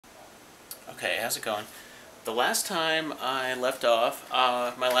Okay, how's it going? The last time I left off,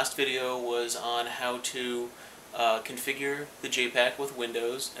 my last video was on how to configure the J-PAC with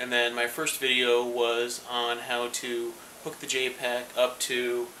Windows, and then my first video was on how to hook the J-PAC up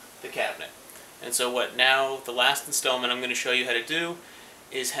to the cabinet. And so the last installment I'm going to show you how to do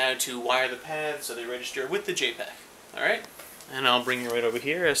is how to wire the pads so they register with the J-PAC. Alright? And I'll bring you right over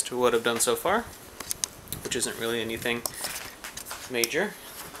here as to what I've done so far, which isn't really anything major.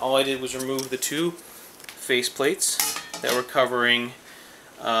 All I did was remove the two face plates that were covering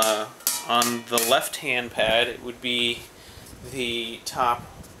on the left hand pad. It would be the top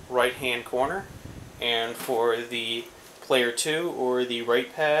right hand corner, and for the player 2 or the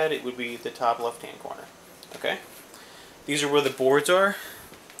right pad it would be the top left hand corner. Okay, these are where the boards are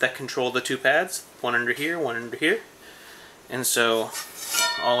that control the two pads, one under here, one under here. And so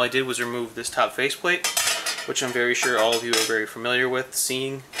all I did was remove this top faceplate, which I'm very sure all of you are very familiar with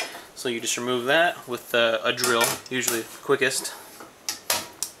seeing. So you just remove that with a drill, usually the quickest.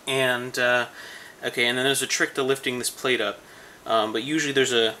 And okay, and then there's a trick to lifting this plate up. But usually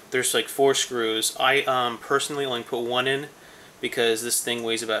there's like 4 screws. I personally only put one in because this thing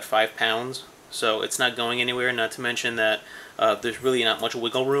weighs about 5 pounds, so it's not going anywhere. Not to mention that there's really not much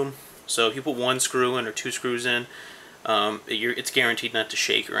wiggle room. So if you put 1 screw in or 2 screws in, it's guaranteed not to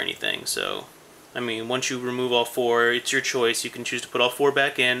shake or anything. So I mean, once you remove all 4, it's your choice. You can choose to put all 4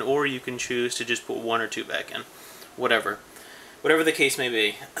 back in, or you can choose to just put 1 or 2 back in. Whatever the case may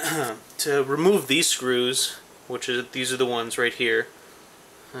be. To remove these screws, these are the ones right here.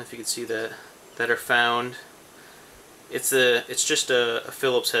 I don't know if you can see that are found. It's just a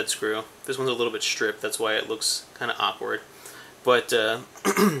Phillips head screw. This one's a little bit stripped. That's why it looks kind of awkward. But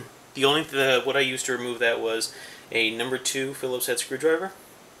what I used to remove that was a number 2 Phillips head screwdriver.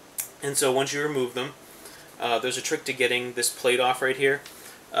 And so once you remove them, there's a trick to getting this plate off right here.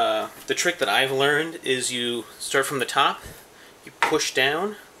 The trick that I've learned is you start from the top, you push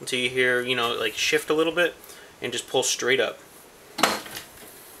down until you hear, like shift a little bit, and just pull straight up.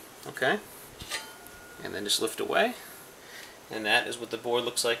 Okay? And then just lift away. And that is what the board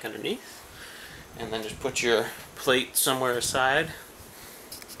looks like underneath. And then just put your plate somewhere aside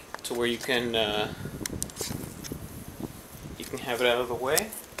to where you can have it out of the way.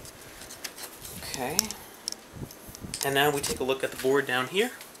 Okay, and now we take a look at the board down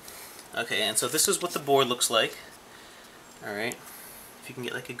here. Okay, and so this is what the board looks like. Alright, if you can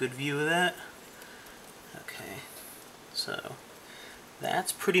get like a good view of that. Okay, so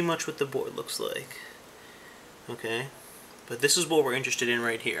that's pretty much what the board looks like. Okay, but this is what we're interested in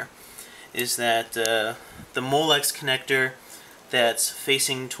right here, is that the Molex connector that's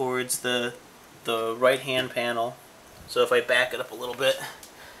facing towards the right hand panel. So if I back it up a little bit,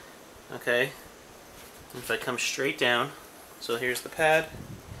 okay, if I come straight down, so here's the pad,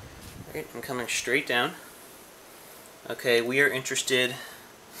 right, I'm coming straight down. Okay, we are interested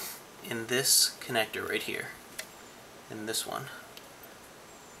in this connector right here, in this one.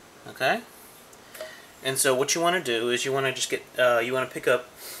 Okay, and so what you want to do is you want to just get, you want to pick up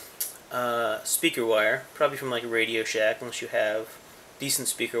speaker wire, probably from like a Radio Shack, unless you have decent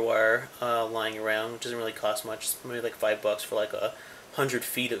speaker wire lying around, which doesn't really cost much. It's maybe like $5 for like 100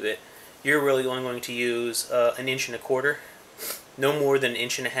 feet of it. You're really only going to use 1 1/4 inch, no more than 1.5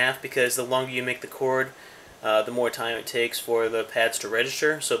 inches, because the longer you make the cord, the more time it takes for the pads to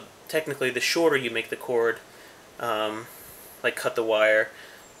register. So technically, the shorter you make the cord, like cut the wire,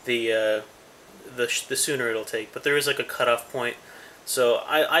 the sooner it'll take. But there is like a cutoff point. So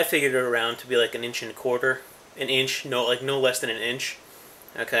I figured it around to be like 1 1/4 inch, no less than 1 inch.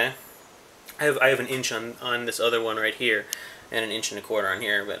 Okay, I have 1 inch on this other one right here, and 1 1/4 inch on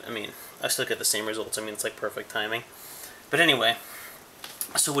here, but I mean, I still get the same results. I mean, it's like perfect timing. But anyway,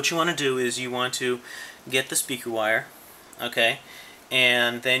 so what you want to do is you want to get the speaker wire, okay,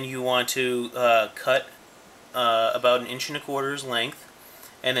 and then you want to cut about 1 1/4 inch length,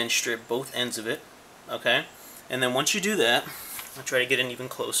 and then strip both ends of it, okay. And then once you do that, I'll try to get in even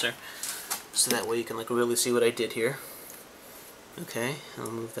closer, so that way you can like really see what I did here. Okay,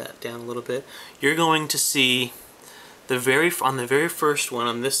 I'll move that down a little bit. You're going to see on the very first one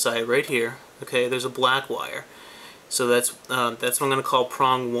on this side right here, okay, there's a black wire. So that's what I'm going to call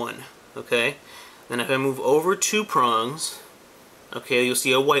prong 1, okay? Then if I move over 2 prongs, okay, you'll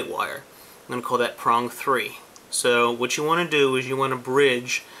see a white wire. I'm going to call that prong 3. So what you want to do is you want to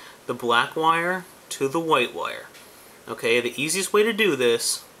bridge the black wire to the white wire. Okay, the easiest way to do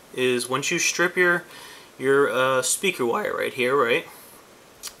this is once you strip your speaker wire right here, right,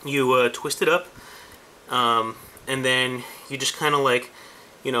 you twist it up, and then you just kind of like,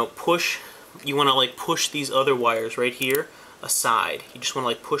 push. You want to like push these other wires right here aside. You just want to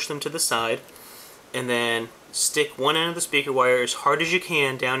like push them to the side, and then stick one end of the speaker wire as hard as you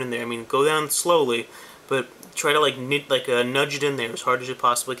can down in there. I mean, go down slowly, but try to like nudge it in there as hard as you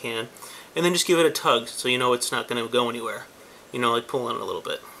possibly can, and then just give it a tug so you know it's not going to go anywhere. You know, like pull on it a little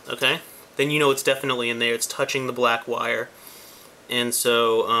bit. Okay? Then you know it's definitely in there. It's touching the black wire, and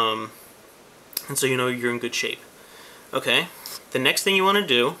so you know you're in good shape. Okay. The next thing you want to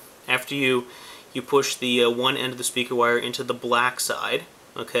do after you push the one end of the speaker wire into the black side,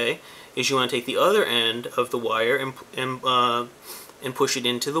 okay, is you want to take the other end of the wire and push it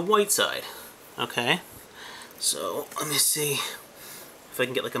into the white side. Okay. So let me see if I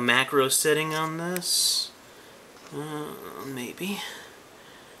can get like a macro setting on this. Maybe.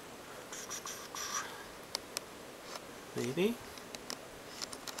 Maybe.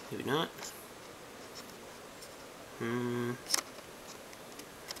 Maybe not.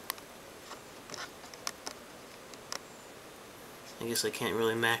 I guess I can't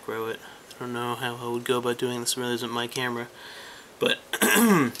really macro it. I don't know how I would go about doing this. It really isn't my camera. But,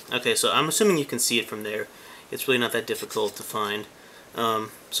 okay, so I'm assuming you can see it from there. It's really not that difficult to find.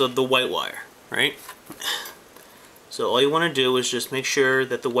 So the white wire, right? So all you want to do is just make sure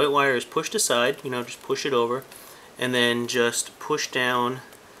that the white wire is pushed aside. You know, just push it over. And then just push down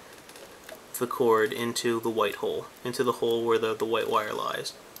the cord into the white hole. Into the hole where the white wire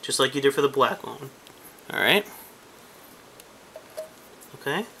lies. Just like you did for the black one. Alright?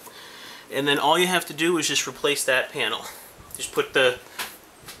 Okay? And then all you have to do is just replace that panel. Just put the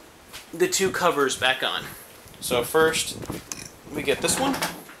two covers back on. So first, we get this one.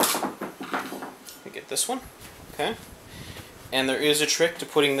 We get this one. Okay? And there is a trick to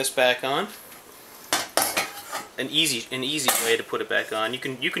putting this back on. An easy way to put it back on. You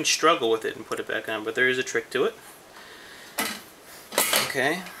can struggle with it and put it back on, but there is a trick to it.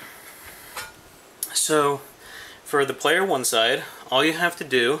 Okay. So for the player one side, all you have to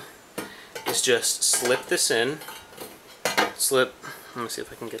do is just slip this in. Let me see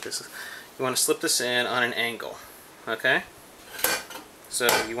if I can get this. You want to slip this in on an angle. Okay? So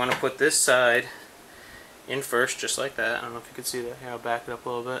you want to put this side in first, just like that. I don't know if you can see that. Here, I'll back it up a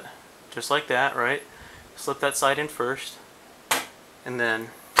little bit. Just like that, right? Slip that side in first, and then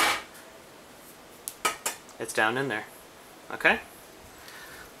it's down in there. Okay?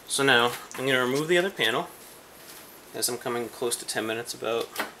 So now I'm going to remove the other panel as I'm coming close to 10 minutes, about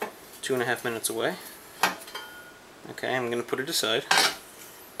 2.5 minutes away. Okay, I'm going to put it aside.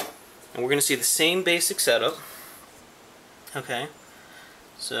 And we're going to see the same basic setup. Okay,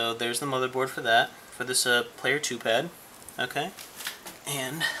 so there's the motherboard for that, for this player 2 pad. Okay,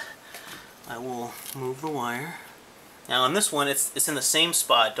 and I will move the wire. Now on this one, it's in the same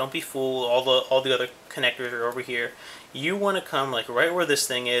spot. Don't be fooled. All the other connectors are over here. You want to come like right where this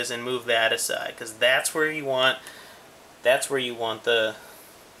thing is and move that aside, because that's where you want. That's where you want the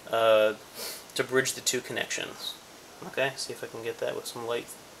to bridge the two connections. Okay, see if I can get that with some light.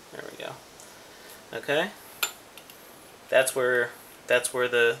 There we go. Okay, that's where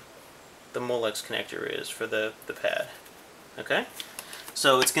the Molex connector is for the pad. Okay.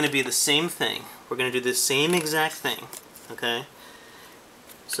 So it's going to be the same thing. We're going to do the same exact thing. Okay?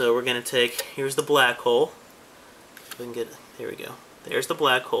 So we're going to take, here's the black hole. If I can get, there we go. There's the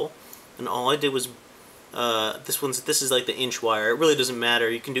black hole. And all I did was, this is like the inch wire. It really doesn't matter.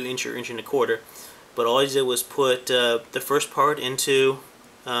 You can do inch or inch and a quarter. But all I did was put the first part into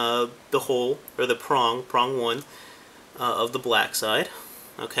the hole, or the prong 1 of the black side.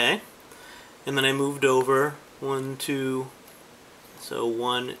 Okay? And then I moved over 1, 2, so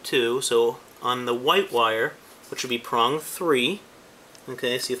 1, 2. So on the white wire, which would be prong 3.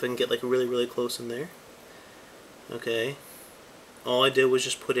 Okay, see if I can get like really, really close in there. Okay. All I did was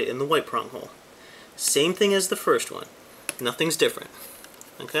just put it in the white prong hole. Same thing as the first one. Nothing's different.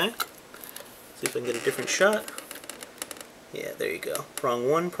 Okay? See if I can get a different shot. Yeah, there you go. Prong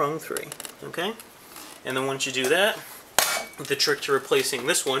 1, prong 3. Okay? And then once you do that, the trick to replacing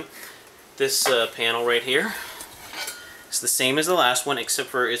this one, this panel right here, it's the same as the last one, except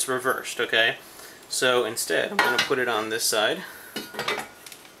for it's reversed, okay? So instead, I'm going to put it on this side.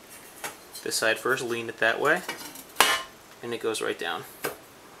 This side first, lean it that way, and it goes right down.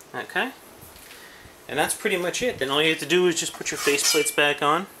 Okay? And that's pretty much it. Then all you have to do is just put your faceplates back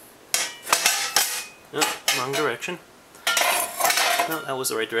on. Oh, wrong direction. No, that was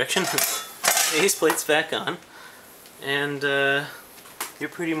the right direction. Faceplates back on. And you're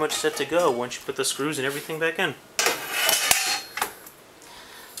pretty much set to go once you put the screws and everything back in.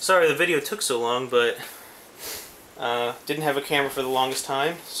 Sorry the video took so long, but didn't have a camera for the longest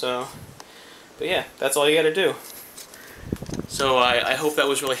time, so, but yeah, that's all you gotta do. So I hope that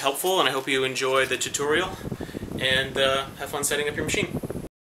was really helpful, and I hope you enjoyed the tutorial, and have fun setting up your machine.